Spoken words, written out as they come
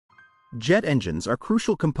Jet engines are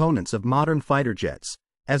crucial components of modern fighter jets,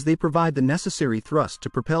 as they provide the necessary thrust to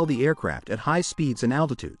propel the aircraft at high speeds and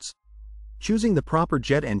altitudes. Choosing the proper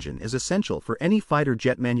jet engine is essential for any fighter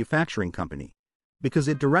jet manufacturing company, because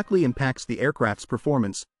it directly impacts the aircraft's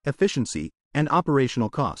performance, efficiency, and operational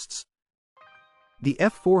costs. The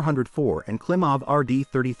F404 and Klimov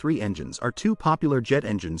RD-33 engines are two popular jet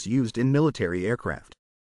engines used in military aircraft.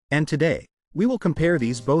 And today, we will compare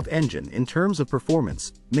these both engines in terms of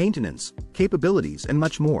performance, maintenance, capabilities, and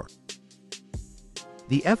much more.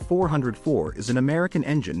 The F404 is an American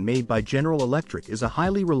engine made by General Electric, is a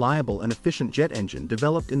highly reliable and efficient jet engine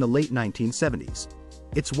developed in the late 1970s.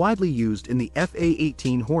 It's widely used in the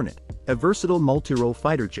FA-18 Hornet, a versatile multi-role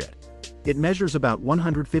fighter jet. It measures about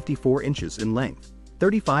 154 inches in length,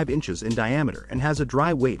 35 inches in diameter, and has a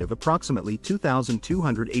dry weight of approximately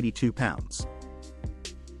 2,282 pounds.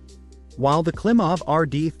 While the Klimov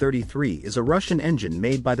RD-33 is a Russian engine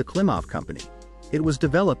made by the Klimov company, it was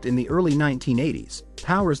developed in the early 1980s,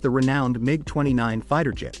 powers the renowned MiG-29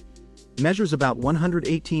 fighter jet, measures about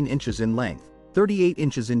 118 inches in length, 38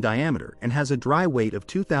 inches in diameter, and has a dry weight of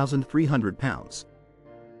 2,300 pounds.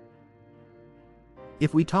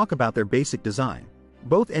 If we talk about their basic design,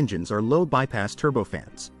 both engines are low-bypass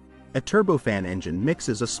turbofans. A turbofan engine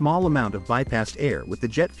mixes a small amount of bypassed air with the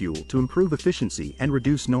jet fuel to improve efficiency and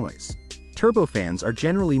reduce noise. Turbofans are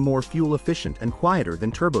generally more fuel-efficient and quieter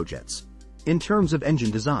than turbojets. In terms of engine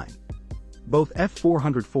design, both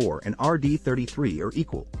F404 and RD-33 are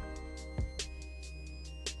equal.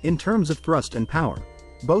 In terms of thrust and power,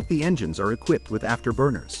 both the engines are equipped with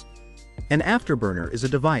afterburners. An afterburner is a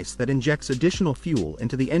device that injects additional fuel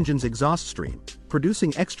into the engine's exhaust stream,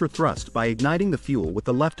 producing extra thrust by igniting the fuel with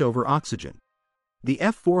the leftover oxygen. The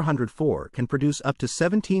F404 can produce up to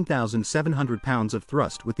 17,700 pounds of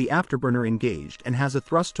thrust with the afterburner engaged and has a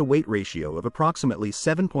thrust-to-weight ratio of approximately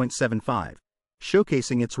 7.75,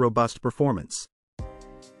 showcasing its robust performance.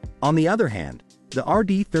 On the other hand, the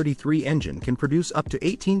RD-33 engine can produce up to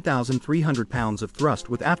 18,300 pounds of thrust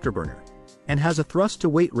with afterburner, and has a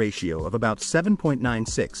thrust-to-weight ratio of about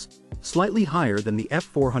 7.96, slightly higher than the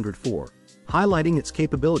F404, highlighting its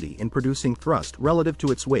capability in producing thrust relative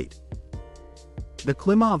to its weight. The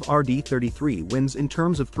Klimov RD-33 wins in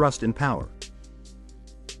terms of thrust and power.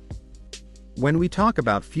 When we talk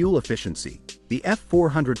about fuel efficiency, the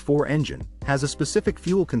F404 engine has a specific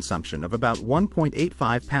fuel consumption of about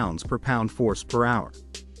 1.85 pounds per pound force per hour.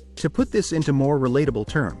 To put this into more relatable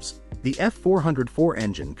terms, the F404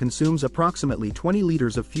 engine consumes approximately 20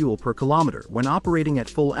 liters of fuel per kilometer when operating at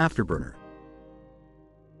full afterburner.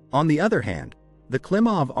 On the other hand, the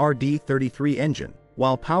Klimov RD-33 engine,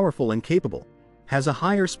 while powerful and capable, has a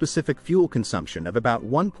higher specific fuel consumption of about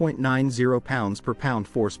 1.90 pounds per pound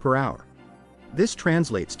force per hour. This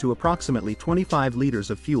translates to approximately 25 liters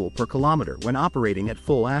of fuel per kilometer when operating at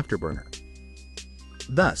full afterburner.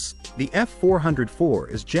 Thus, the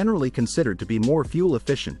F404 is generally considered to be more fuel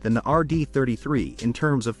efficient than the RD-33 in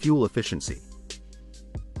terms of fuel efficiency.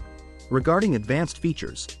 Regarding advanced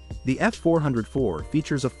features, the F404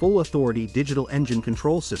 features a full authority digital engine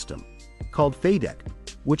control system, called FADEC,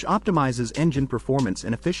 which optimizes engine performance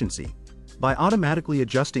and efficiency by automatically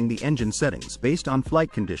adjusting the engine settings based on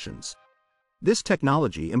flight conditions. This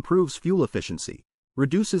technology improves fuel efficiency,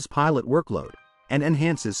 reduces pilot workload, and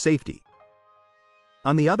enhances safety.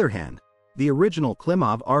 On the other hand, the original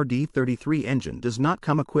Klimov RD-33 engine does not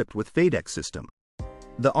come equipped with FADEC system.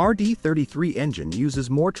 The RD-33 engine uses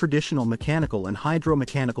more traditional mechanical and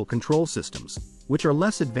hydromechanical control systems, which are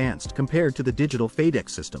less advanced compared to the digital FADEC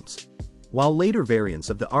systems. While later variants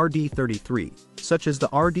of the RD-33, such as the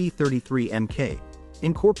RD-33MK,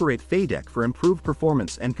 incorporate FADEC for improved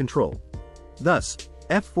performance and control. Thus,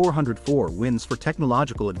 F404 wins for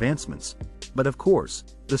technological advancements, but of course,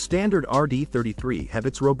 the standard RD-33 have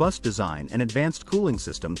its robust design and advanced cooling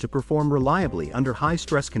system to perform reliably under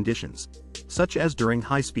high-stress conditions, such as during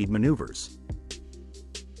high-speed maneuvers.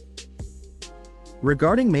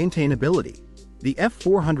 Regarding maintainability, the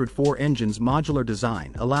F404 engine's modular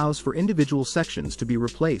design allows for individual sections to be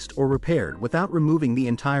replaced or repaired without removing the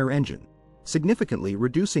entire engine, significantly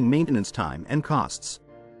reducing maintenance time and costs.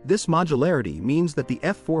 This modularity means that the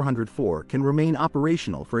F404 can remain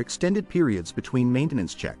operational for extended periods between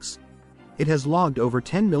maintenance checks. It has logged over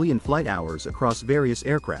 10 million flight hours across various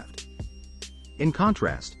aircraft. In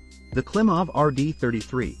contrast, the Klimov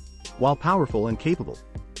RD-33, while powerful and capable,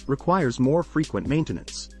 requires more frequent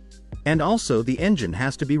maintenance. And also the engine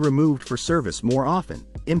has to be removed for service more often,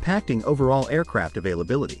 impacting overall aircraft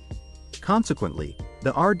availability. Consequently,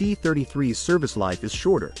 the RD-33's service life is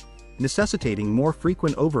shorter, necessitating more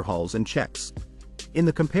frequent overhauls and checks. In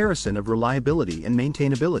the comparison of reliability and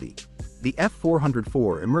maintainability, the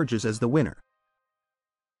F404 emerges as the winner.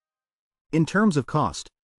 In terms of cost,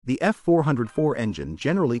 the F404 engine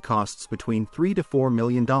generally costs between $3 to $4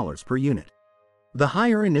 million per unit. The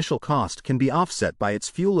higher initial cost can be offset by its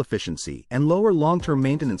fuel efficiency and lower long-term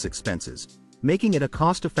maintenance expenses, making it a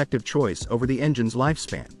cost-effective choice over the engine's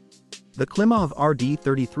lifespan. The Klimov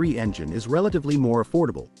RD-33 engine is relatively more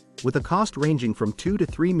affordable, with a cost ranging from $2 to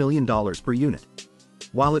 $3 million per unit.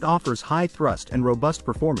 While it offers high thrust and robust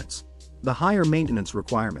performance, the higher maintenance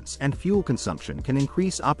requirements and fuel consumption can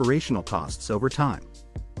increase operational costs over time.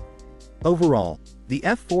 Overall, the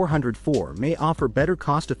F404 may offer better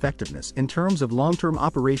cost-effectiveness in terms of long-term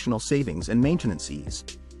operational savings and maintenance ease,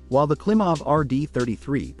 while the Klimov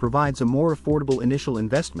RD-33 provides a more affordable initial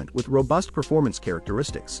investment with robust performance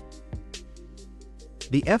characteristics.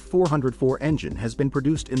 The F404 engine has been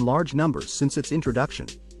produced in large numbers since its introduction.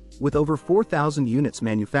 With over 4,000 units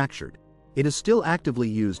manufactured, it is still actively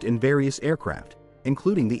used in various aircraft,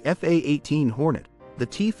 including the FA-18 Hornet, the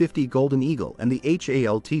T-50 Golden Eagle and the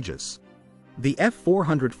HAL Tejas. The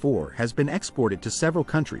F404 has been exported to several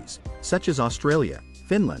countries, such as Australia,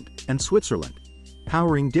 Finland, and Switzerland,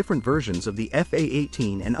 powering different versions of the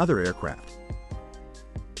FA-18 and other aircraft.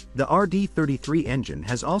 The RD-33 engine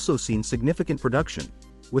has also seen significant production,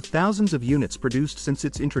 with thousands of units produced since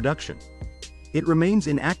its introduction. It remains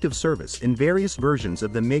in active service in various versions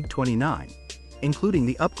of the MiG-29, including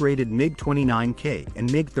the upgraded MiG-29K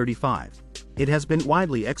and MiG-35. It has been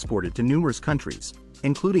widely exported to numerous countries,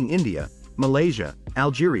 including India, Malaysia,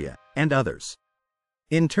 Algeria, and others.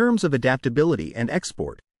 In terms of adaptability and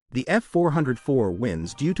export, the F404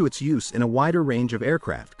 wins due to its use in a wider range of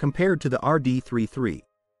aircraft compared to the RD-33.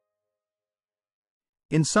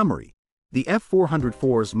 In summary, the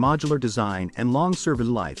F404's modular design and long service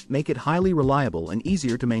life make it highly reliable and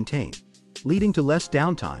easier to maintain, leading to less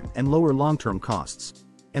downtime and lower long-term costs.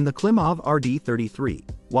 And the Klimov RD-33,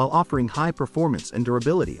 while offering high performance and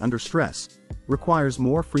durability under stress, requires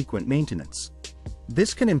more frequent maintenance.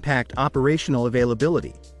 This can impact operational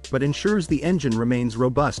availability, but ensures the engine remains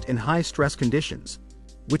robust in high-stress conditions,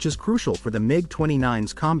 which is crucial for the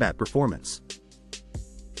MiG-29's combat performance.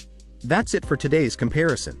 That's it for today's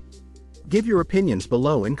comparison. Give your opinions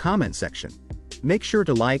below in comment section. Make sure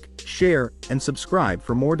to like, share, and subscribe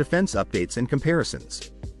for more defense updates and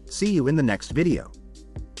comparisons. See you in the next video.